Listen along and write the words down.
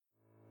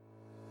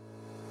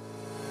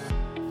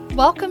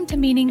Welcome to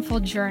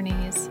Meaningful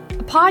Journeys,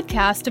 a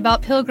podcast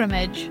about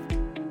pilgrimage.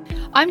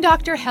 I'm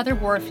Dr. Heather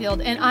Warfield,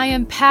 and I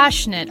am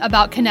passionate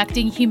about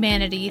connecting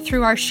humanity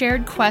through our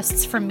shared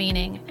quests for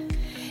meaning.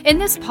 In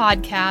this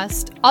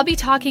podcast, I'll be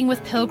talking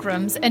with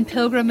pilgrims and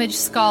pilgrimage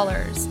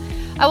scholars.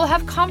 I will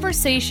have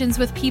conversations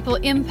with people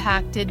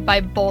impacted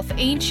by both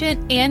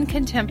ancient and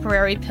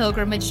contemporary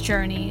pilgrimage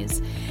journeys,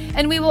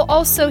 and we will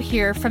also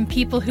hear from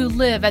people who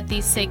live at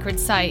these sacred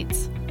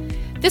sites.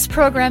 This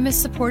program is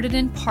supported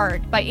in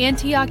part by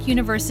Antioch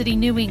University,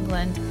 New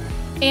England,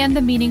 and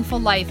the Meaningful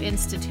Life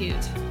Institute.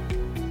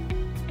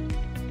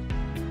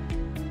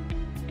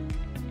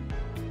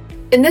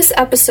 In this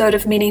episode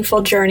of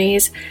Meaningful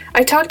Journeys,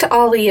 I talked to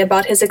Ali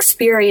about his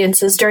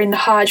experiences during the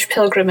Hajj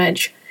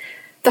pilgrimage.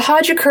 The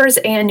Hajj occurs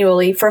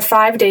annually for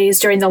 5 days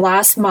during the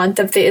last month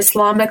of the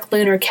Islamic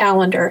lunar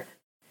calendar.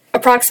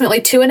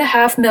 Approximately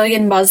 2.5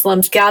 million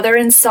Muslims gather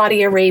in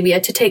Saudi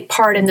Arabia to take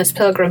part in this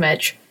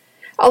pilgrimage.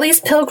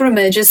 Ali's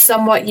pilgrimage is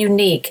somewhat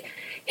unique.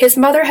 His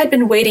mother had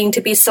been waiting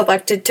to be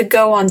selected to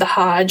go on the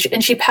Hajj,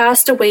 and she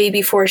passed away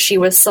before she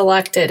was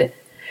selected.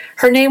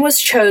 Her name was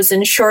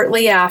chosen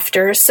shortly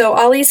after, so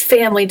Ali's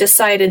family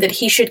decided that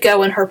he should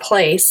go in her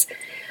place.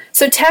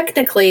 So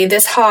technically,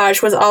 this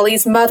Hajj was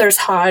Ali's mother's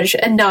Hajj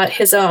and not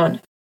his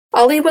own.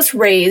 Ali was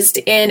raised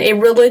in a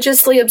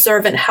religiously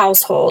observant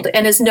household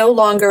and is no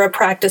longer a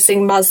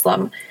practicing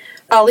Muslim.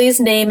 Ali's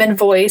name and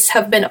voice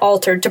have been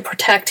altered to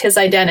protect his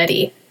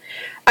identity.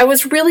 I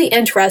was really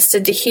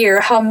interested to hear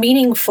how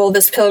meaningful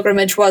this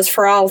pilgrimage was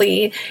for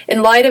Ali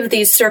in light of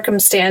these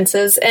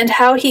circumstances and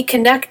how he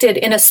connected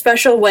in a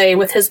special way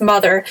with his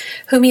mother,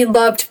 whom he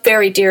loved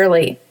very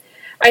dearly.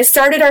 I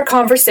started our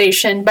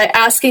conversation by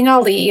asking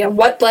Ali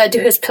what led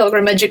to his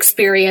pilgrimage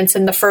experience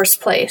in the first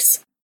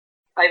place.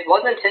 I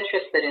wasn't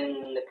interested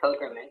in the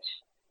pilgrimage.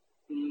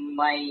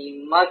 My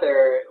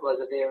mother was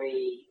a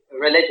very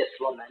religious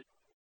woman.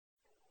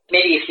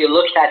 Maybe if you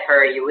looked at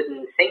her, you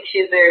wouldn't think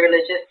she's very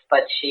religious,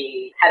 but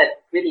she had a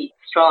really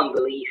strong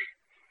belief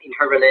in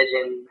her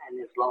religion and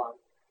Islam.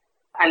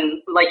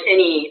 And like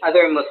any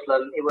other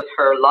Muslim, it was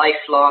her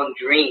lifelong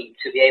dream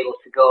to be able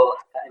to go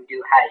and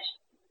do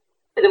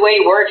Hajj. The way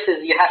it works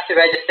is you have to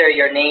register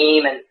your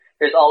name, and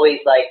there's always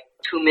like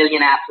 2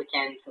 million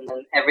applicants, and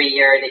then every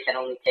year they can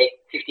only take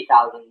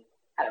 50,000,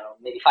 I don't know,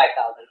 maybe 5,000.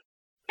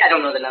 I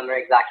don't know the number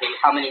exactly,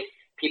 how many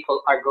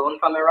people are going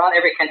from Iran.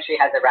 Every country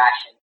has a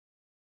ration.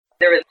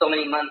 There is so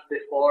many months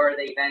before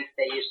the event,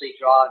 they usually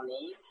draw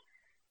names.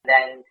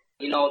 Then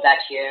you know that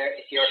year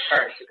it's your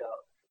turn to go.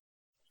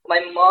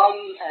 My mom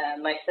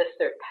and my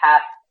sister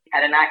passed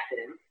at an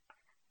accident,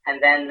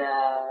 and then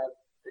a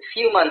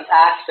few months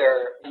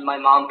after my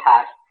mom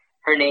passed,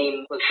 her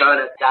name was done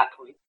at that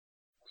point.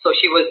 So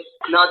she was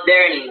not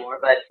there anymore,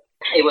 but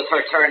it was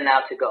her turn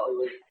now to go. It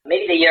was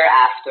maybe the year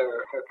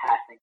after her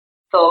passing.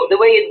 So the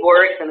way it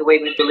works and the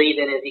way we believe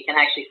in it is you can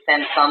actually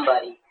send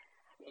somebody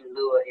in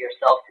lieu of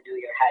yourself to do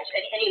your Hajj.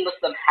 Any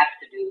Muslim has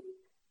to do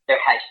their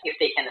Hajj if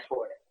they can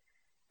afford it.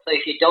 So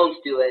if you don't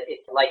do it,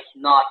 it's like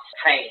not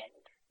praying.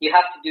 You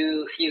have to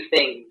do a few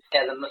things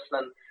as a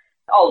Muslim.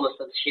 All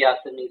Muslims, Shia,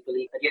 Sunnis,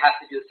 believe that you have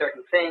to do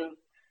certain things.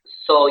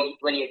 So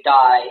when you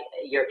die,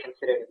 you're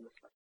considered a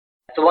Muslim.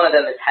 So one of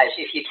them is Hajj,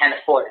 if you can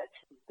afford it,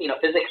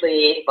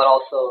 physically, but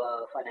also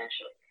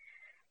financially.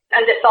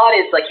 And the thought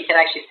is like you can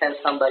actually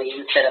send somebody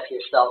instead of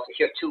yourself if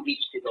you're too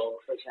weak to go,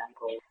 for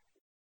example.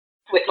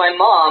 With my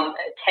mom,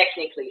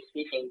 technically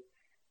speaking,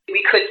 we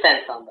could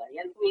send somebody.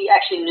 And we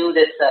actually knew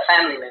this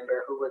family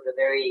member who was a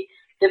very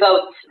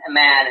devout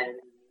man and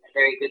a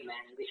very good man.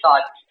 And we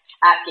thought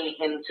asking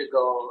him to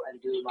go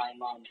and do my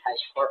mom's Hajj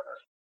for her.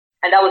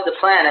 And that was the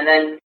plan. And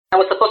then I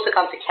was supposed to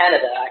come to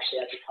Canada, actually,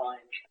 at the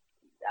time.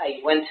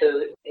 I went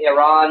to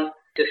Iran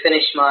to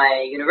finish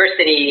my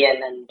university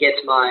and then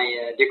get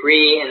my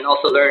degree and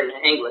also learn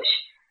English.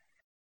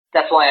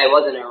 That's why I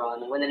was in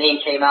Iran. And when the name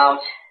came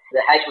out, the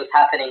Hajj was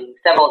happening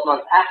several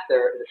months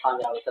after the time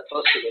that I was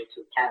supposed to go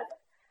to Canada.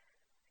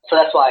 So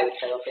that's why I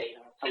said, okay,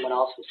 someone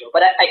else would go.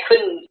 But I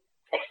couldn't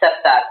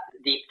accept that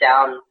deep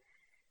down.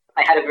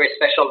 I had a very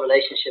special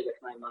relationship with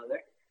my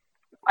mother.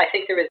 I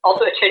think there is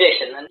also a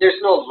tradition, and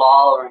there's no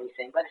law or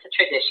anything, but it's a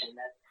tradition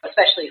that,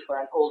 especially for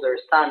an older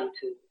son,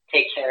 to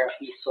take care of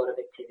these sort of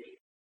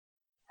activities.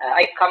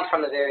 I come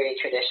from a very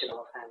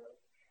traditional family.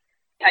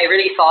 I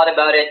really thought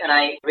about it, and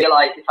I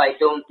realized if I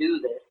don't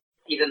do this,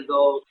 even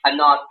though I'm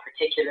not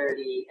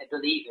particularly a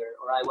believer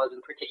or I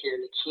wasn't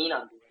particularly keen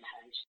on doing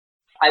Hajj,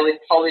 I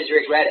would always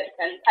regret it.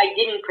 And I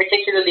didn't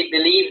particularly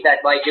believe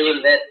that by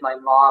doing this, my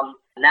mom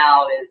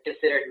now is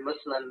considered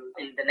Muslim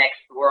in the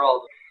next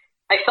world.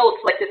 I felt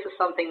like this is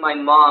something my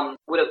mom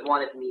would have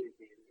wanted me to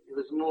do. It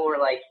was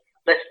more like,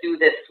 let's do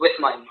this with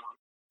my mom.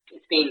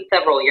 It's been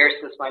several years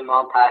since my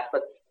mom passed,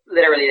 but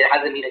literally there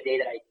hasn't been a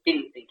day that I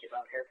didn't think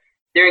about her.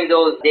 During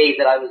those days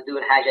that I was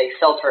doing Hajj, I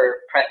felt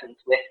her presence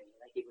with me.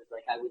 Like it was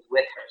like I was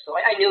with her. So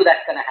I knew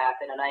that's going to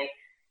happen, and I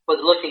was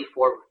looking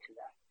forward to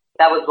that.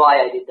 That was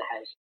why I did the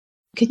Hajj.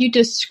 Could you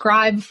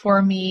describe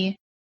for me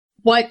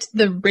what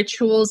the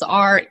rituals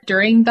are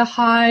during the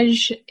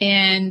Hajj,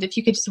 and if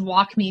you could just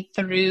walk me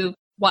through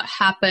what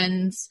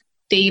happens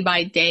day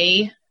by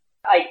day?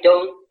 I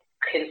don't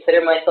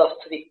consider myself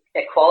to be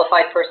a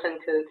qualified person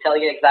to tell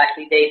you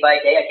exactly day by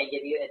day. I can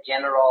give you a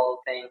general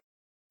thing.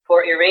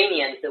 For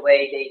Iranians, the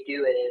way they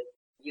do it is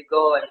you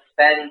go and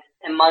spend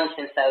a month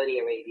in Saudi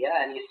Arabia,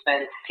 and you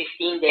spend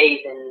 15 days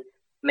in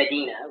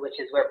Medina, which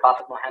is where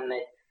Prophet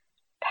Muhammad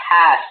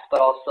passed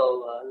but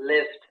also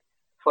lived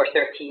for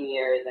 13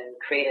 years and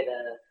created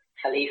a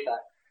Khalifa.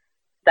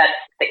 That's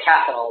the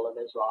capital of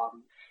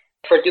Islam.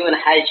 For doing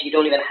Hajj, you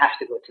don't even have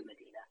to go to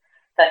Medina.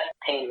 That's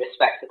paying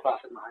respect to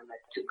Prophet Muhammad,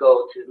 to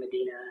go to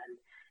Medina and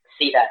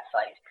see that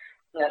site.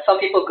 Some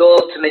people go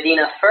to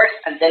Medina first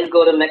and then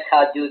go to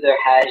Mecca, do their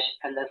Hajj,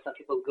 and then some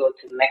people go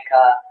to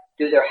Mecca,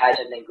 do their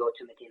Hajj, and then go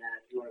to Medina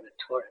as more of a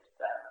tourist,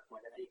 more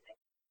than anything.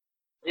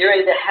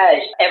 During the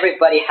Hajj,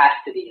 everybody has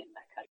to be in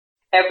Mecca.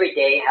 Every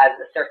day has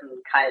a certain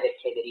kind of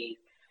activity.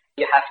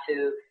 You have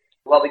to,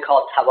 what we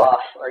call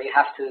tawaf, or you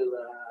have to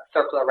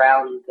circle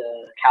around the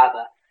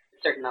Kaaba a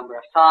certain number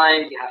of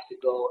times. You have to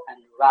go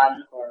and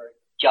run or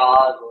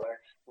jog or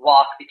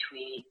walk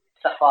between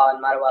Safa and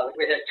Marwa.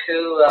 There are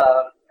two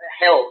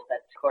hills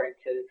that, according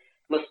to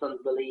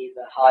Muslims, believe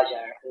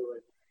Hajar, who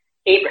was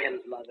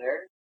Abraham's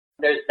mother.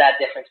 There's that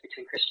difference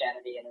between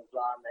Christianity and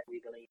Islam, that we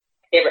believe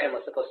Abraham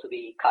was supposed to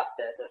be cut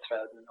the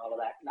throat and all of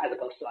that, as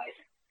opposed to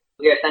Isaac.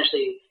 We are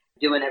essentially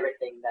doing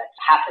everything that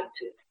happened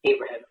to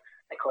Abraham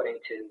according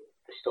to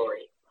the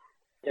story.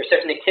 There are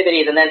certain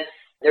activities, and then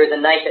there's a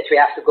night that we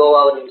have to go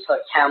out and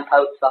sort of camp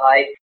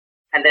outside.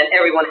 And then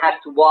everyone has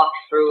to walk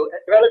through a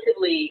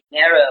relatively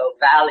narrow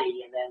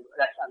valley, and then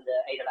that's on the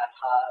Eid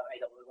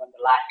al-Adha, on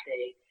the last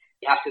day.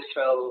 You have to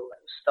throw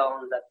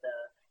stones at the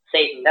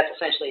Satan. That's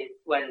essentially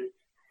when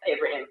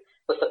Abraham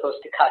was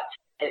supposed to cut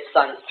his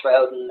son's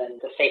throat, and then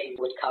the Satan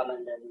would come,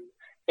 and then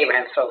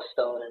Abraham throw a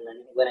stone, and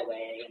then he went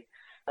away. And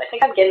I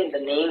think I'm getting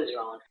the names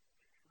wrong.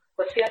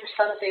 What's the other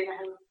son of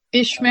Abraham?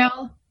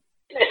 Ishmael?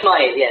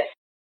 Ismail, yes.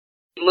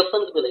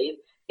 Muslims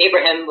believe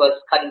Abraham was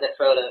cutting the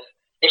throat of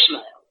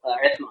Ishmael,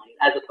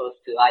 as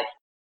opposed to Isaac.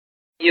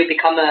 You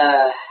become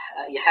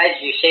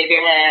you shave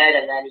your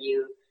head, and then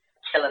you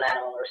kill an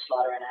animal or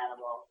slaughter an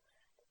animal.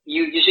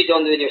 You usually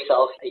don't do it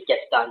yourself. It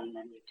gets done, and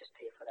then you just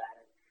pay for that.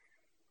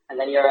 And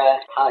then you're a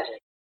Hajj.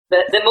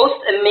 The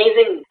most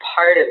amazing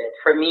part of it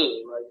for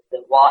me was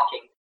the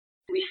walking.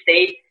 We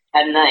stayed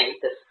at night,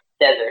 this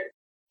desert.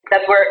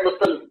 That's where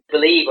Muslims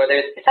believe,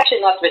 it's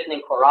actually not written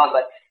in Quran,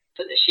 but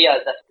to the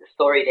Shias, that's the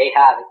story they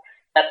have.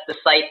 That's the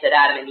site that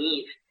Adam and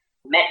Eve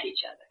met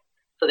each other.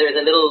 So there's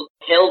a little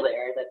hill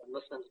there that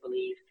Muslims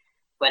believe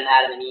when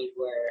Adam and Eve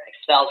were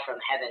expelled from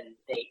heaven,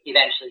 they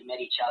eventually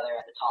met each other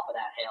at the top of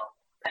that hill.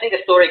 I think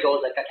the story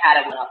goes like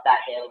Adam went up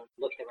that hill and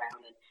looked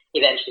around and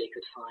eventually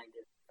could find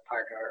his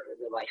partner, or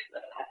the wife,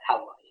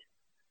 Hawa.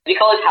 We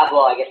call it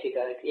Hawa, I guess you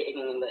could,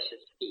 in English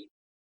is Eve.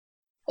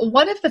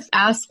 One of the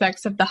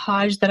aspects of the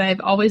Hajj that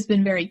I've always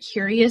been very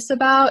curious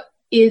about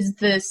is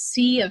the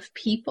sea of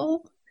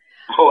people.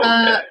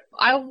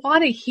 I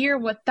want to hear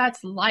what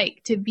that's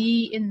like to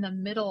be in the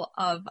middle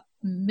of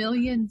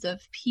millions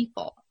of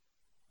people.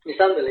 It's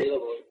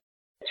unbelievable.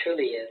 It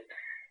truly is.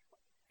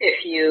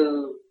 If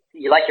you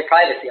like your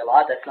privacy a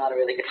lot, that's not a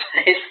really good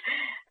place.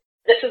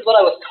 This is what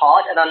I was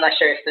taught, and I'm not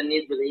sure if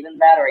Sunnis believe in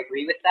that or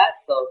agree with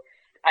that, so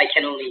I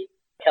can only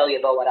tell you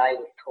about what I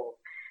was told.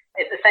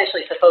 It's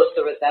essentially supposed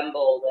to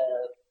resemble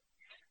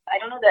I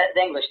don't know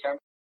the English term,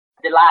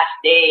 the last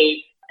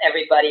day.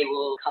 Everybody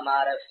will come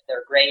out of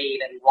their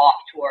grave and walk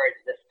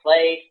towards this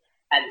place,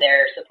 and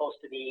they're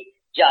supposed to be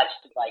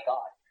judged by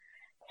God.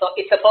 So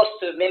it's supposed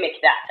to mimic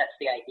that. That's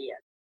the idea.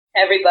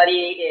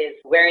 Everybody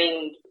is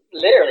wearing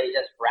literally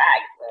just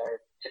rags or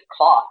just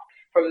cloth.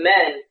 For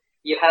men,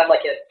 you have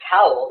like a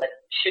towel that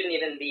shouldn't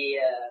even be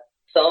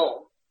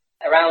sewn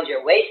around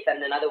your waist,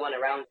 and another one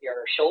around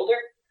your shoulder.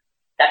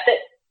 That's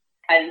it.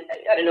 And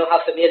I don't know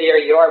how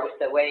familiar you are with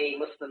the way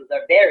Muslims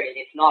are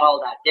buried. It's not all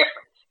that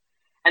different.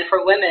 And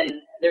for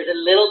women, there's a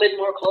little bit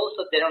more clothes,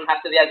 so they don't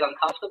have to be as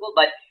uncomfortable.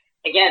 But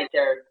again,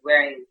 they're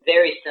wearing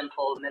very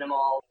simple,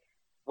 minimal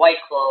white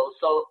clothes.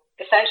 So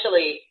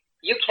essentially,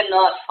 you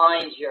cannot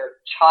find your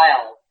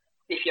child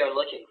if you're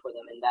looking for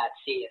them in that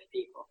sea of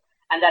people.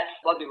 And that's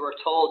what we were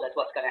told, that's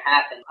what's going to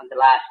happen on the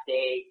last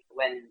day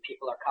when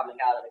people are coming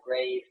out of the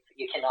grave.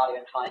 You cannot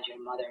even find your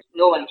mother.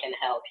 No one can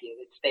help you.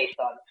 It's based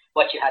on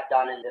what you have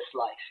done in this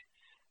life.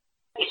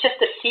 It's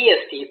just a sea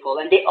of people,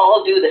 and they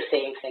all do the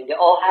same thing. They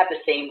all have the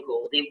same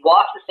goal. They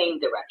walk the same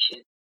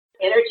direction.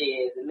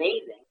 Energy is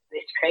amazing.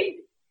 It's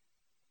crazy.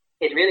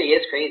 It really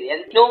is crazy.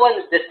 And no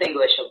one's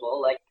distinguishable.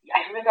 Like,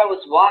 I remember I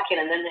was walking,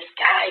 and then this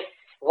guy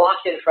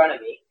walked in front of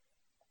me.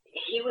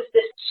 He was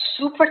this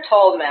super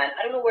tall man.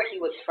 I don't know where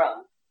he was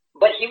from,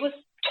 but he was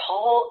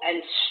tall and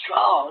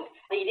strong.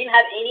 He didn't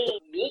have any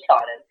meat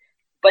on him,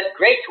 but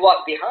great to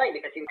walk behind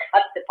because he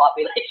cut the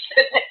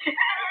population.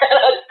 And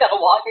I was just kind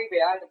of walking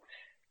behind him.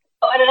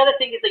 Oh, and another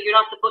thing is that you're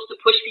not supposed to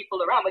push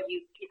people around, but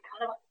it's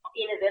kind of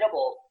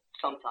inevitable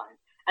sometimes.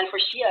 And for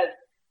Shias,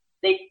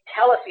 they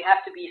tell us we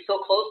have to be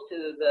so close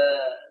to the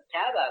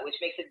Kaaba, which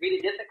makes it really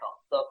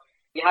difficult. So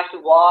You have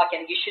to walk,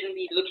 and you shouldn't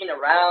be looking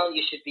around.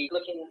 You should be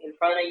looking in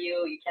front of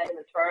you. You can't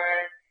even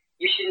turn.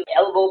 You shouldn't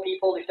elbow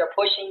people if they're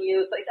pushing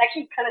you. So it's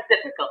actually kind of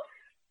difficult.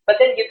 But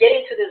then you get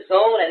into the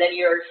zone, and then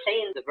you're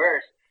saying the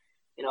verse,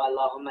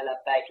 Allahumma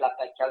labbaik,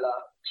 labbaik la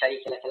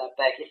sharika laka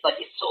labbaik. It's like,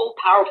 it's so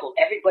powerful.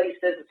 Everybody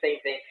says the same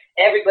thing.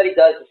 Everybody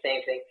does the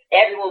same thing.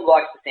 Everyone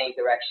walks the same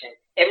direction.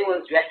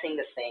 Everyone's dressing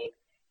the same.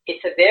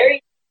 It's a very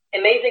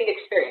amazing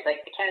experience.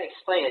 I can't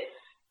explain it.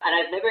 And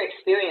I've never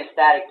experienced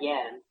that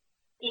again.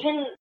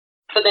 Even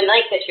for the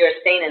night that you're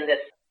staying in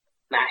this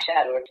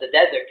mashad or the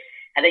desert,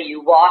 and then you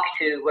walk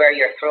to where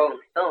you're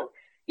throwing the stone,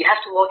 you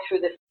have to walk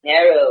through this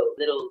narrow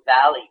little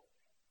valley.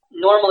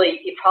 Normally,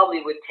 it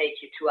probably would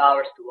take you 2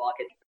 hours to walk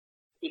it.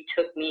 It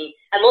took me,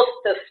 and most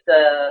of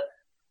the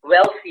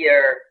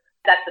wealthier,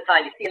 that's the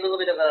time, you see a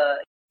little bit of a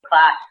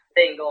class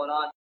thing going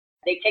on.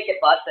 They take a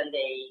bus and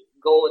they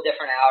go a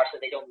different hour so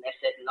they don't miss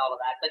it and all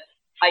of that. But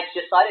I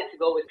decided to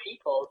go with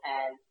people,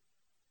 and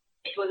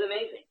it was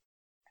amazing.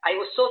 I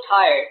was so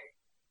tired.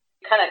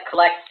 You kind of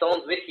collect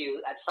stones with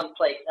you at some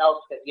place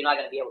else because you're not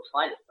going to be able to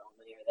find a stone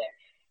when you're there.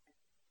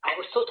 I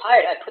was so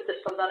tired. I put the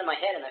stone down in my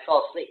head and I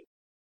fell asleep.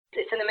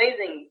 It's an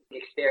amazing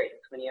experience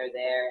when you're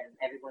there and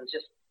everyone's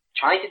just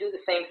trying to do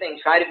the same thing,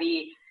 try to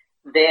be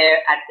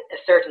there at a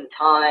certain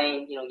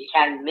time. You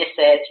can't miss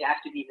it. You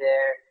have to be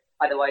there.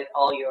 Otherwise,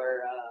 all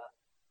your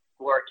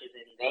work is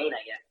in vain,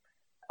 I guess.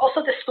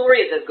 Also, the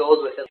story that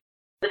goes with it.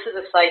 This is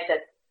a site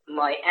that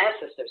my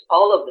ancestors,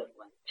 all of them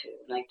went to.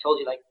 And I told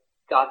you,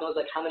 God knows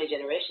how many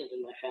generations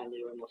in my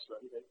family were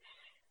Muslims. And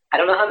I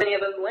don't know how many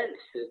of them went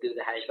to do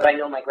the Hajj, but I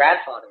know my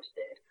grandfathers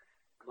did.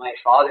 My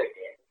father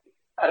did.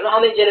 I don't know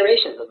how many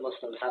generations of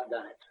Muslims have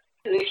done it.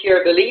 And if you're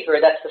a believer,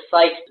 that's the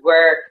site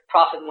where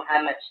Prophet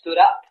Muhammad stood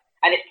up.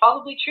 And it's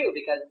probably true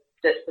because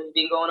this has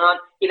been going on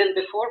even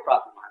before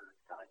Prophet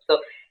Muhammad's time. So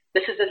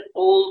this is an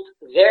old,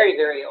 very,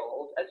 very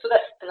old. And so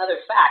that's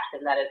another fact,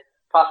 and that is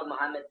Prophet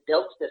Muhammad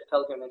built this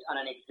pilgrimage on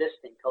an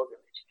existing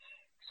pilgrimage.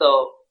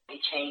 So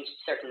he changed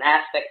certain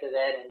aspects of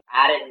it and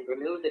added and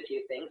removed a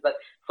few things. But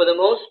for the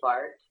most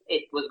part,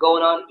 it was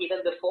going on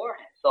even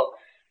beforehand. So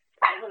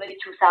I don't know, maybe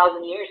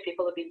 2,000 years,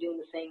 people have been doing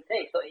the same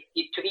thing. So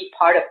to be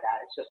part of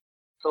that, it's just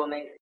so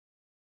amazing.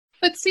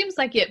 It seems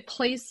like it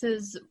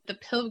places the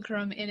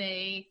pilgrim in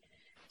a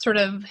sort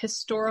of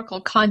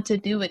historical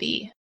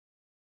continuity.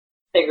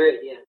 I agree,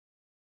 yeah.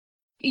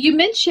 You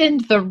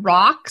mentioned the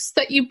rocks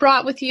that you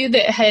brought with you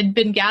that had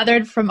been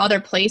gathered from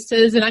other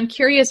places, and I'm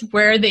curious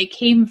where they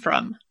came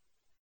from.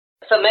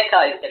 So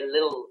Mecca is a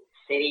little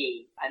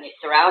city, and it's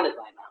surrounded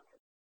by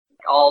mountains.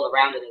 All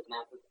around it is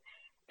mountains.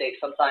 They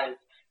sometimes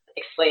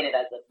explain it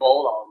as a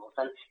bowl almost,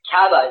 and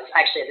Kaaba is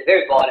actually at the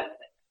very bottom of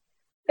it.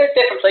 There's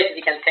different places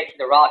you can pick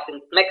the rocks,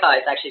 and Mecca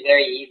is actually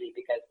very easy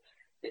because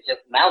it's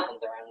just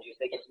mountains around you,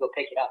 so you can just go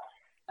pick it up.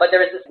 But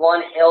there is this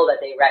one hill that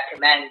they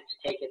recommend to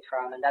take it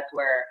from, and that's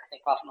where I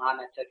think Prophet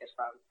Muhammad took it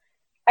from.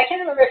 I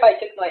can't remember if I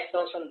took my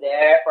stones from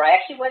there, or I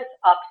actually went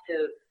up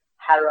to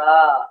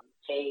Hira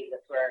cave.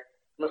 That's where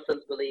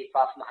Muslims believe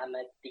Prophet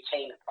Muhammad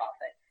became a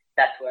prophet.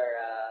 That's where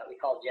we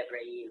call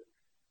Jibreel.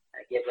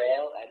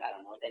 Gabriel, I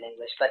don't know in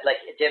English, but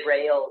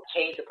Jibreel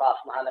came to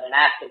Prophet Muhammad and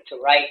asked him to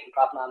write, and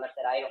Prophet Muhammad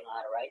said, I don't know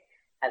how to write.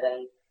 And then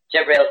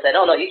Jibreel said,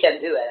 oh no, you can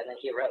do it, and then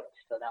he wrote.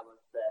 So that was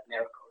the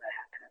miracle that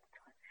happened at the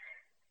time.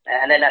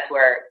 And then that's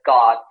where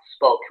God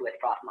spoke with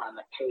Prophet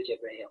Muhammad through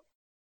Jibreel.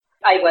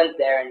 I went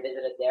there and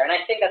visited there, and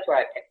I think that's where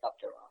I picked up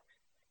the rocks.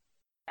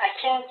 I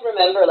can't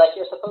remember,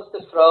 you're supposed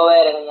to throw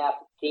it, and then you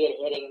have to see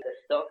it hitting the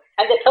stone.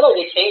 And the pillar,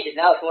 they changed it.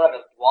 Now it's more of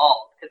a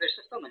wall, because there's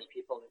just so many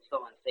people, and it's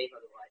so unsafe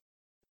otherwise.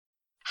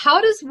 How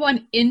does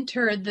one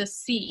enter the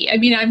sea? I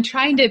mean, I'm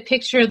trying to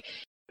picture.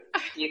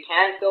 You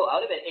can't go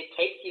out of it. It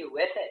takes you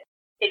with it.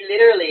 It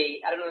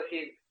literally, I don't know if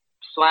you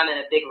swam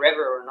in a big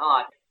river or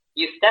not.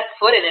 You step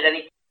foot in it and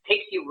it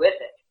takes you with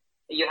it.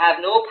 You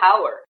have no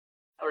power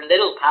or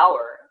little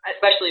power,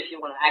 especially if you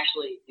want to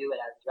actually do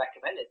it as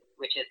recommended,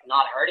 which is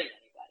not hurting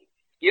anybody.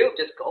 You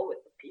just go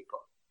with the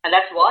people. And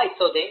that's why it's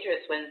so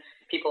dangerous when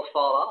people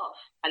fall off.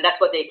 And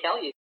that's what they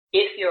tell you.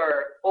 If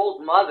your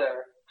old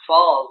mother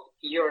falls,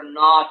 you're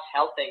not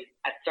helping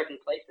at certain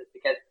places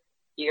because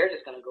you're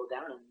just going to go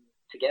down and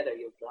together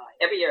you'll die.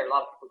 Every year, a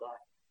lot of people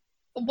die.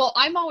 Well,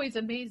 I'm always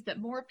amazed that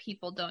more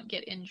people don't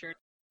get injured.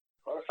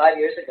 4 or 5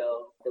 years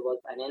ago, there was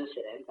an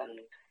incident and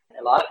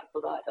a lot of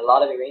people died. A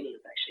lot of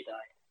Iranians actually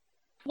died.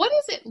 What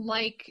is it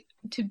like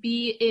to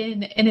be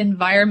in an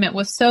environment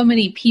with so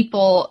many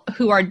people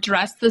who are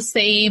dressed the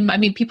same? I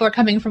mean, people are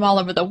coming from all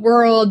over the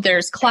world.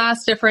 There's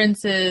class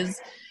differences,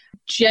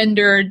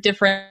 gender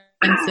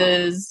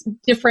differences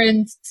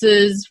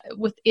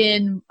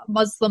within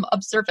Muslim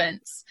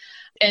observance,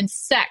 and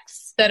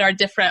sex that are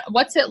different.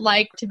 What's it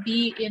like to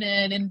be in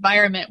an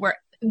environment where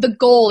the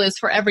goal is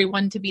for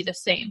everyone to be the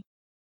same?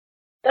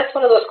 That's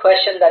one of those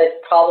questions that is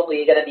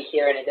probably going to be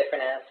hearing a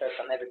different answer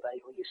from everybody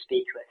who you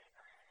speak with.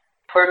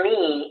 For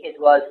me, it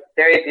was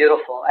very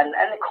beautiful. And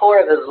the core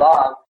of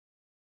Islam,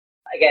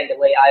 again, the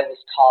way I was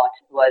taught,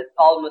 was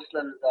all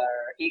Muslims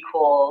are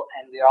equal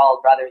and we are all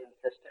brothers and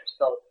sisters.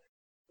 So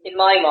in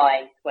my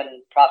mind,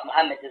 when Prophet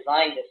Muhammad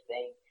designed this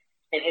thing,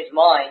 in his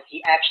mind,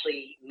 he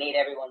actually made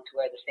everyone to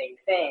wear the same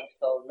thing,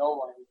 so no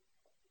one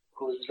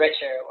who's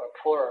richer or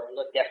poorer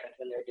look different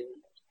when they're doing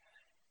it.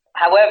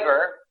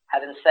 However,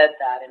 having said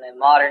that, in a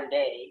modern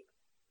day,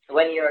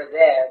 when you're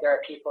there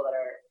are people that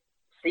are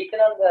sleeping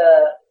on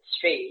the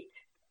street,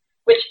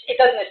 which it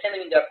doesn't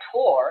necessarily mean they're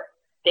poor.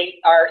 They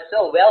are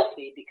still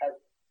wealthy because,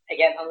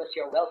 again, unless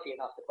you're wealthy,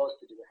 you're not supposed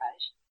to do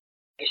Hajj.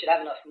 You should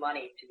have enough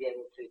money to be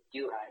able to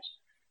do Hajj.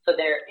 So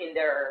they're in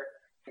their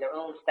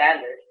own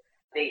standard.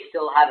 They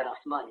still have enough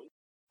money.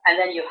 And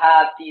then you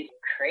have these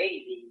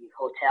crazy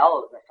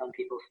hotels that some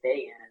people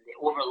stay in, and they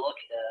overlook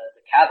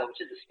the Kaaba,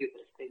 which is the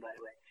stupidest thing, by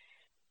the way.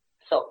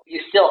 So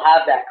you still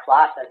have that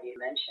class, as you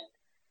mentioned.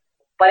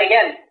 But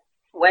again,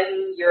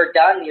 when you're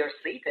done, you're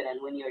sleeping,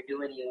 and when you're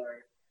doing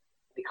your,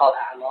 we call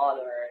it a'mal,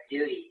 or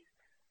duties,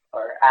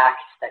 or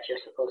acts that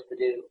you're supposed to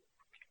do,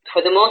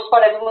 for the most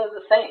part, everyone is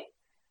the same.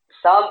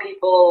 Some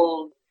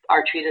people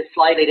are treated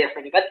slightly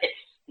differently, but it's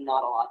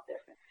not a lot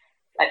different.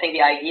 I think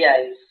the idea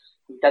is,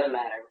 it doesn't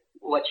matter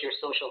what your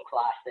social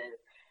class is,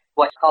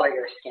 what color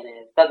your skin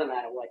is, doesn't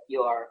matter what,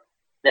 you're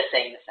the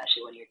same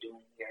essentially when you're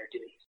doing your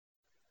duties.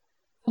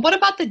 What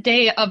about the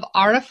day of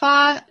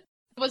Arafah?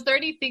 Was there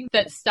anything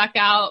that stuck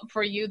out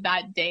for you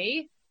that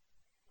day?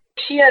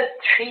 Shia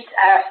treats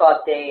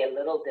Arafat Day a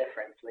little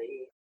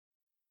differently.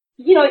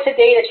 You know, it's a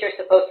day that you're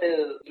supposed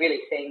to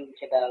really think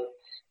about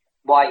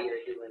why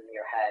you're doing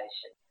your Hajj.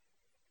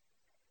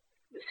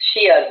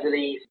 Shias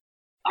believe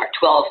our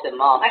 12th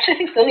Imam. Actually, I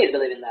think Sunnis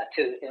believe in that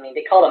too. I mean,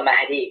 they call him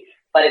Mahdi,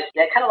 but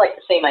they're kind of like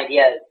the same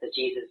idea as the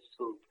Jesus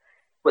who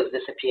was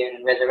disappeared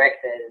and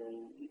resurrected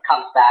and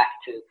comes back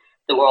to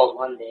the world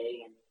one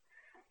day. And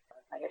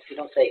I guess you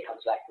don't say he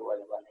comes back to the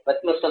world one day,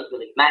 but Muslims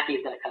believe Mahdi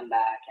is going to come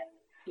back and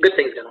good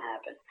things are going to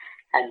happen.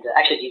 And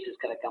actually, Jesus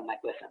is going to come back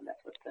with him.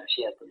 That's what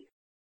Shias believe.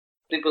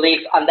 We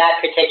believe on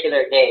that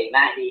particular day,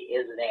 Mahdi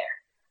is there.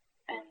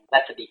 And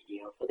that's a big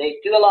deal. So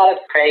they do a lot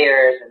of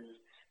prayers and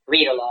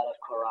read a lot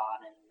of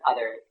Quran and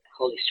other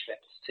holy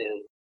scripts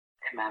to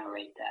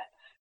commemorate that.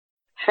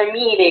 For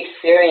me, the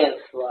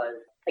experience was,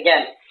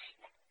 again,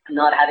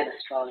 not having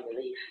a strong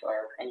belief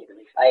or any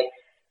belief. I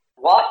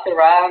walked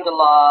around a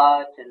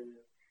lot, and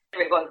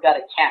everyone's got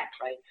a camp,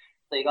 right?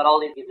 So you got all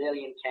these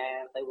gazillion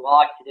camps. I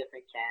walked to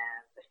different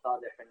camps. I saw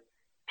different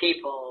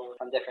people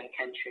from different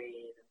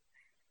countries.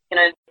 You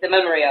know, the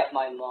memory of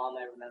my mom,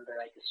 I remember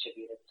I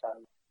distributed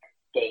some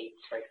dates,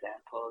 for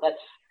example.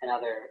 That's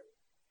another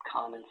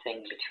common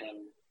thing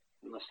between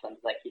Muslims.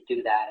 Like, you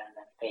do that, and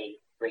then they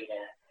read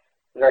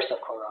a verse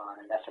of Quran,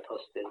 and that's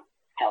supposed to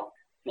help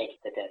make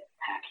the dead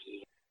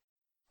happy.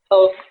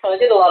 So I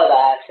did a lot of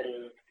that,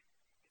 and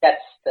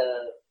that's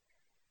the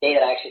day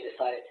that I actually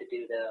decided to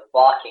do the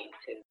walking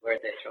to where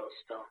they throw a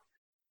stone.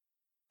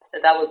 So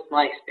that was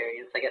my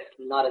experience. I guess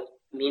not as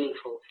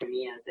meaningful for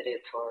me as it is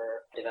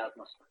for devout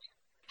Muslims.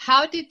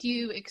 How did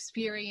you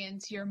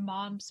experience your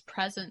mom's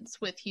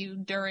presence with you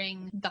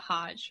during the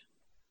Hajj?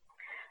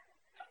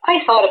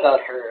 I thought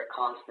about her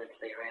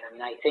constantly, right? I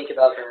mean, I think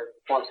about her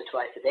once or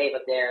twice a day,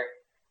 but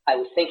I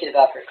was thinking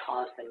about her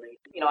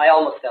constantly. You know, I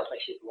almost felt like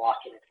she's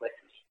walking it with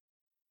me.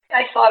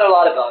 I thought a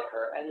lot about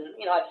her, and,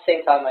 you know, at the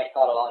same time, I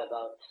thought a lot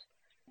about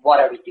what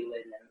are we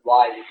doing and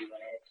why are we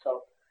doing it.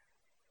 So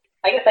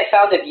I guess I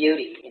found a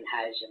beauty in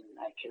Hajj, and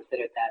I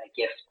considered that a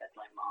gift that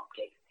my mom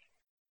gave me.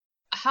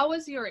 How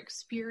was your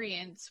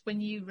experience when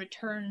you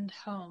returned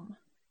home?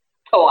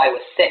 Oh, I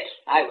was sick.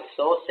 I was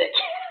so sick.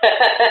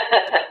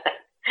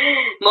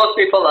 Most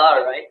people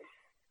are, right?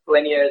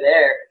 When you're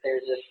there,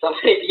 there's just so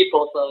many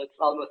people, so it's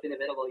almost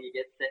inevitable you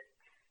get sick.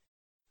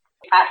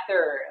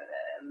 After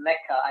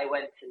Mecca, I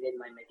went and did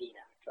my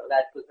Medina. So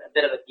that was a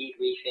bit of a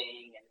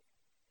debriefing. And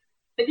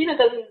Medina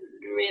doesn't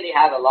really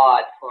have a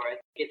lot for it.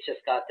 It's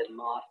just got the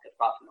mosque of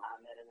Prophet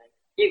Muhammad. And then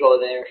you go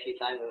there a few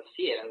times and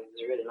see it. I mean,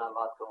 there's really not a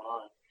lot going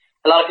on.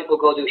 A lot of people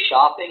go do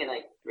shopping, and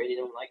I really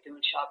don't like doing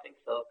shopping.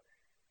 So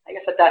I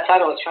guess at that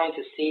time I was trying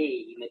to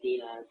see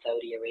Medina and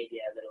Saudi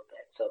Arabia a little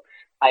bit. So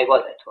I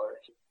was a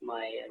tourist.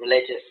 My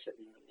religious and,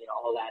 you know,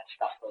 all that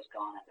stuff was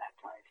gone at that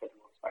time for the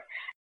most part.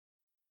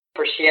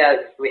 For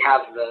Shias, we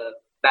have the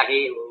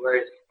Baqi,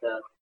 where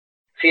the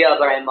few of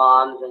our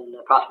imams and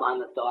the Prophet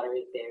Muhammad's daughter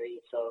is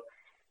buried. So,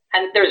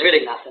 and there's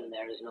really nothing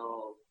there. There's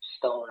no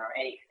stone or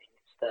anything.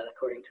 It's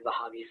according to the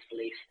Wahhabis'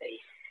 belief, they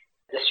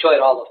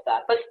destroyed all of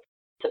that. But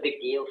it's a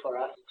big deal for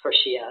us, for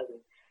Shias.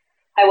 And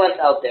I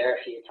went out there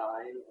a few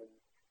times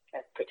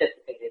and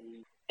participated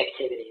in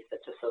activities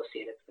that's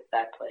associated with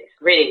that place,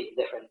 reading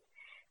different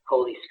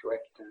holy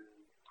scripts and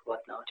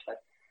whatnot.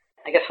 But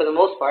I guess for the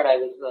most part, I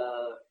was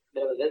a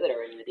bit of a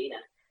visitor in Medina.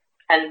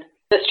 And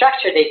the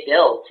structure they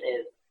built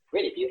is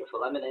really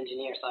beautiful. I'm an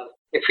engineer, so I was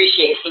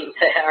appreciating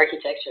the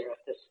architecture of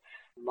this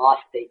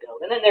mosque they built.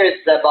 And then there's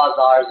the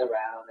bazaars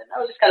around, and I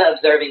was just kind of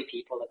observing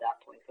people at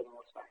that point for the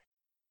most part.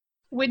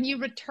 When you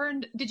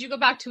returned, did you go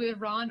back to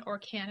Iran or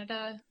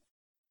Canada?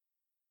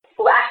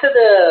 Well, after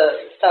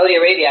the Saudi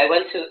Arabia, I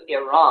went to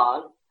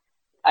Iran.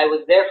 I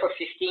was there for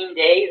 15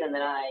 days, and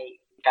then I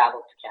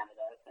traveled to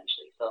Canada,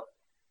 essentially. So,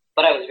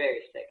 but I was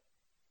very sick.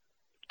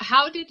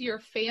 How did your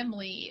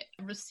family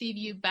receive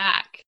you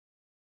back?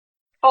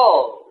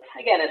 Oh,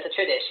 again, it's a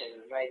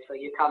tradition, right? So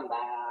you come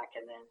back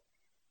and then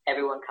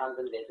everyone comes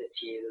and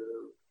visits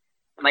you.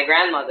 My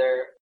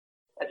grandmother,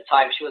 at the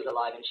time she was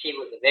alive, and she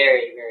was a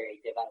very,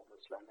 very devout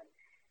Muslim. And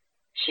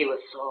she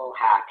was so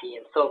happy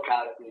and so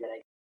proud of me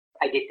that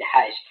I did the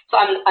Hajj. So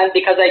I'm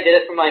because I did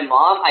it for my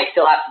mom, I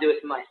still have to do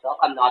it for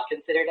myself. I'm not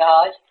considered a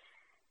Hajj.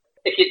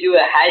 If you do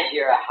a Hajj,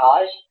 you're a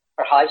Hajj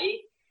or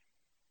Haji.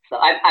 So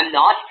I'm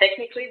not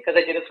technically because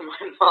I did it for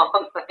my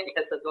mom. I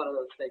guess that's one of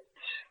those things.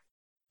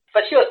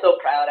 But she was so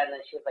proud, and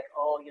then she was like,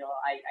 oh,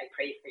 I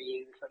pray for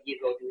you, so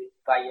you go do it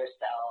by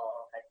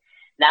yourself. And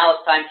now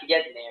it's time to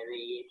get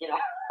married,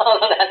 all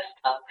of that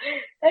stuff.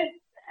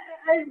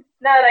 And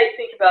now that I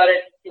think about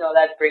it,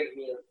 that brings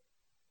me a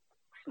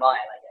smile,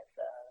 I guess,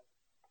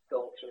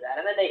 going through that.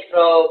 And then they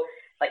throw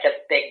like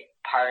a big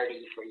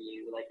party for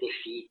you, like they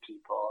feed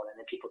people, and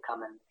then people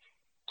come and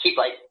keep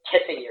like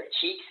kissing your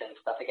cheeks and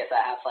stuff. I guess I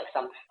have like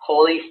some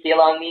holy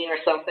steel on me or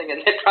something,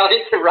 and they're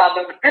trying to rub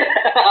them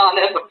on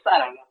them.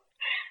 I don't know.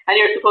 And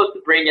you're supposed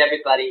to bring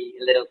everybody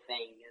a little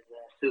thing as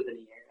a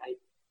souvenir. I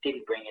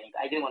didn't bring any.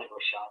 I didn't want to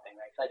go shopping,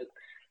 right? So I just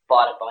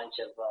bought a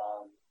bunch of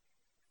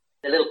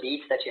the little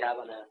beads that you have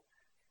on a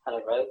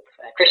rope.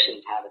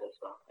 Christians have it as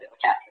well,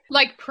 Catholics.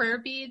 Like prayer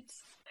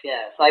beads?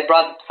 Yeah, so I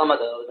brought some of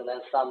those and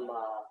then some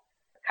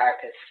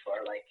carpets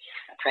for like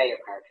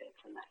prayer carpets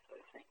and that sort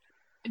of thing.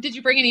 Did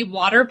you bring any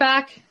water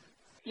back?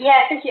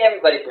 Yeah, I think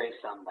everybody brings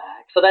some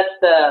back. So that's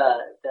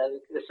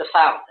it's the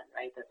fountain,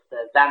 right? That's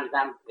the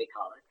Zamzam, we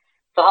call it.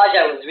 So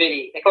Hajjah was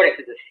really, according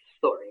to this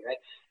story,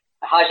 right?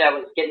 Hajjah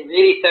was getting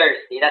really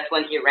thirsty. That's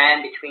when he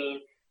ran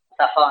between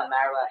Safa and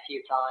Marwa a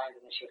few times,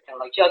 and then she was kind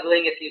of like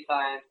juggling a few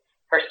times.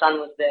 Her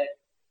son was there.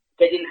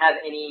 They didn't have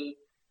any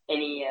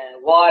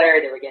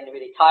water. They were getting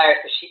really tired,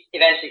 so she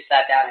eventually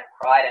sat down and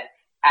cried and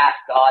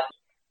asked God,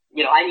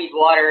 I need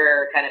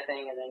water, kind of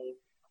thing. And then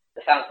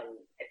the fountain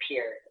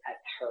appeared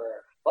at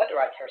her foot or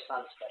at her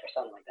son's foot or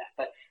something like that.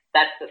 But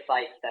that's the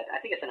site that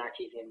I think it's an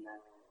artesian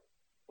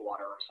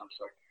water or some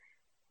sort.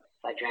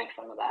 I drank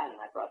some of that, and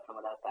I brought some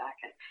of that back.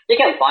 And you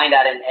can find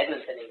that in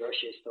Edmonton in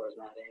grocery stores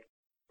nowadays.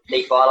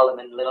 They bottle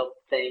them in little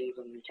things,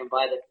 and you can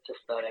buy them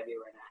just about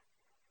everywhere now.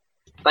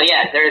 But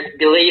yeah, there's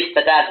belief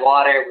that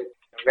water would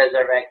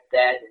resurrect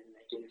dead and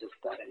they can just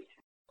about anything.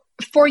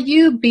 For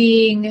you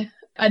being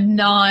a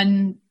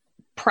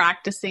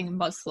non-practicing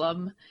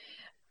Muslim,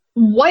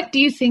 what do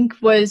you think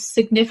was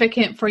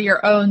significant for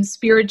your own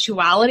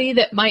spirituality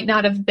that might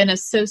not have been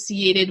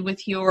associated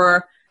with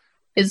your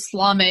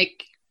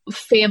Islamic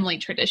family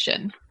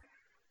tradition?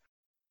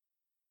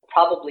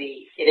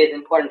 Probably it is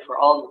important for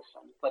all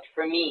Muslims, but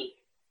for me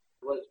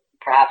it was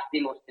perhaps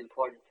the most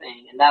important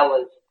thing, and that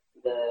was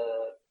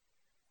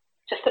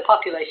just the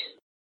population,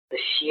 the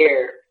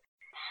sheer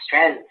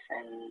strength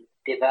and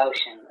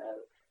devotion of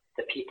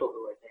the people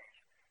who were there.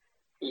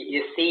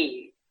 You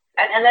see,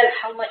 and then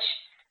how much,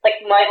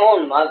 like my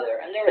own mother,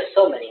 and there were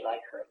so many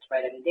like her,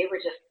 right? I mean, they were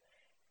just,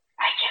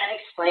 I can't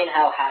explain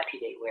how happy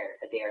they were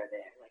that they are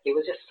there. Like, it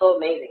was just so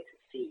amazing to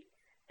see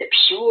the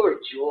pure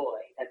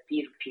joy that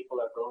these people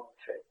are going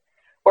through.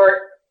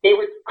 Or they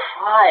would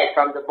cry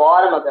from the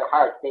bottom of their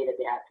hearts the day that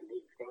they had to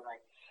leave. They were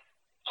like,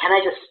 can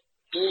I just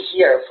be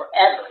here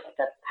forever? Like,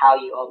 that's how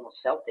you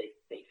almost felt they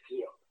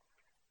feel.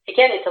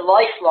 Again, it's a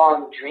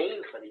lifelong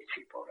dream for these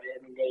people, right? I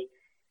mean, they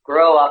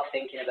grow up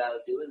thinking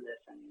about doing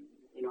this, and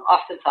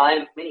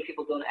oftentimes many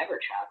people don't ever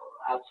travel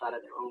outside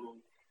of their own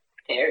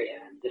area,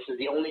 and this is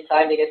the only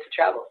time they get to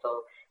travel.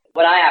 So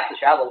when I have to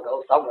travel,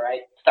 go somewhere,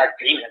 I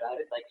start dreaming about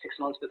it like 6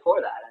 months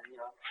before that, and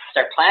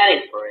start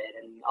planning for it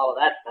and all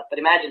of that stuff. But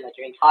imagine like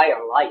your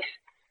entire life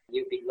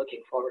you've been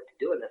looking forward to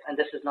doing this, and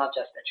this is not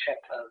just a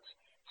trip of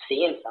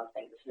seeing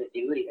something. This is a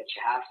duty that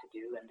you have to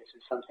do, and this is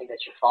something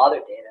that your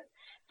father did and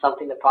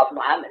something that Prophet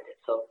Muhammad did.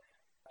 So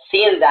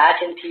seeing that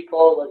in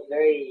people was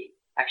very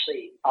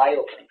actually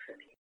eye-opening for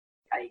me.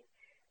 I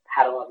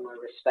had a lot more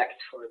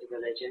respect for the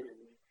religion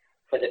and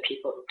for the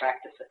people who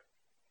practice it.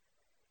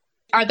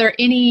 Are there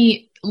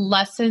any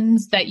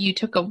lessons that you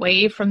took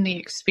away from the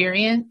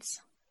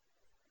experience?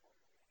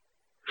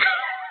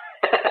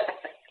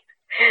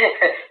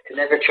 To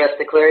never trust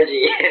the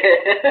clergy.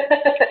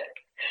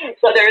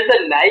 So there is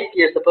a night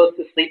you're supposed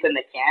to sleep in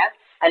the camp,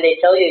 and they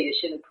tell you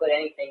shouldn't put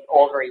anything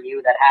over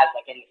you that has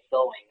like any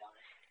sewing on it.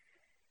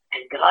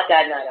 And God,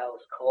 that night I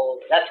was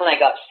cold. That's when I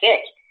got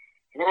sick.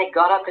 And then I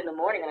got up in the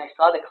morning and I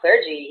saw the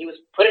clergy. He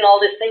was putting all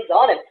these things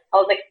on him. I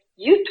was like,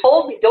 you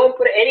told me don't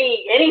put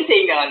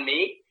anything on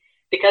me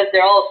because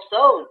they're all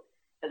sewn.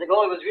 I was like,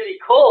 oh, it was really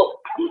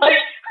cold. I'm like,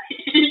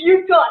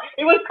 you thought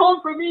it was cold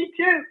for me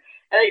too.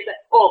 And he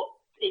said, oh,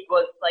 it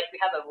was like,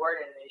 we have a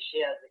word in the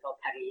Shia, they call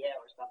tagiyah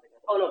or something.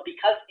 Oh no,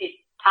 because it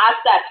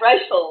passed that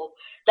threshold,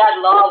 that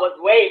law was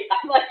waived.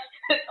 I'm like,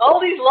 all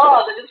these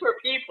laws are just for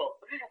people.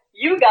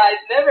 You guys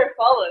never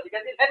follow it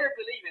because you never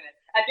believe in it.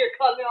 And you're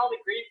causing all the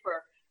grief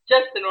for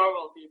just the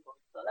normal people.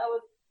 So that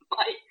was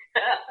my,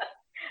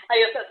 I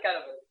guess that's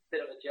kind of a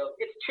bit of a joke.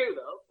 It's true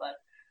though,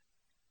 but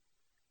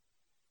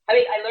I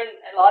mean, I learned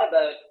a lot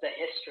about the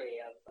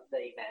history of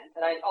the event,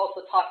 and I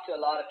also talked to a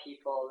lot of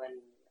people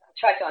and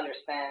tried to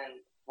understand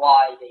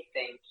why they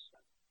think,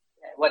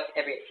 what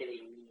every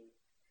activity means.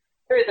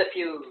 There's a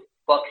few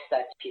books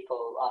that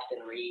people often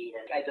read,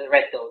 and I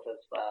read those as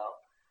well.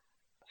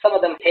 Some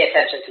of them pay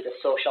attention to the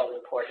social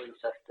importance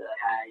of the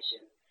Hajj,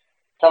 and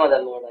some of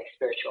them more like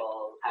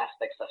spiritual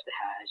aspects of the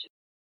Hajj.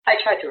 I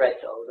try to read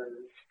those, and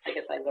I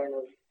guess I learned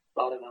a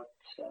lot about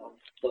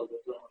those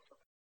as well.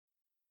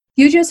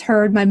 You just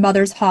heard My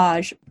Mother's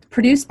Hajj,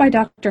 produced by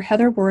Dr.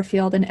 Heather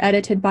Warfield and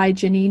edited by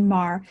Janine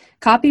Marr.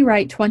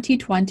 Copyright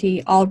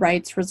 2020, all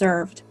rights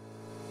reserved.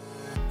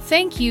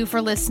 Thank you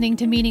for listening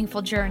to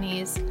Meaningful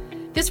Journeys.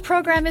 This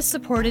program is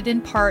supported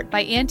in part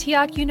by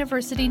Antioch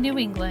University New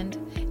England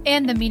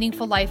and the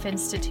Meaningful Life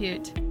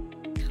Institute.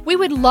 We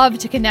would love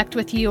to connect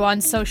with you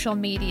on social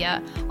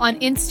media, on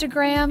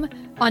Instagram,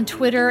 on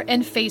Twitter,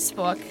 and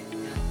Facebook,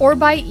 or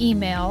by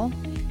email,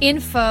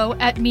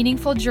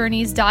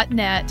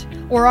 info@meaningfuljourneys.net,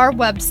 or our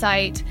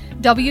website,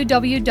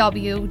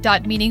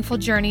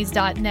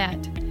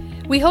 www.meaningfuljourneys.net.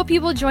 We hope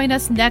you will join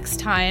us next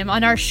time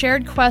on our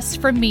shared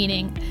quest for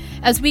meaning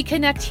as we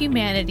connect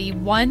humanity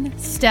one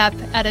step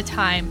at a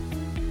time.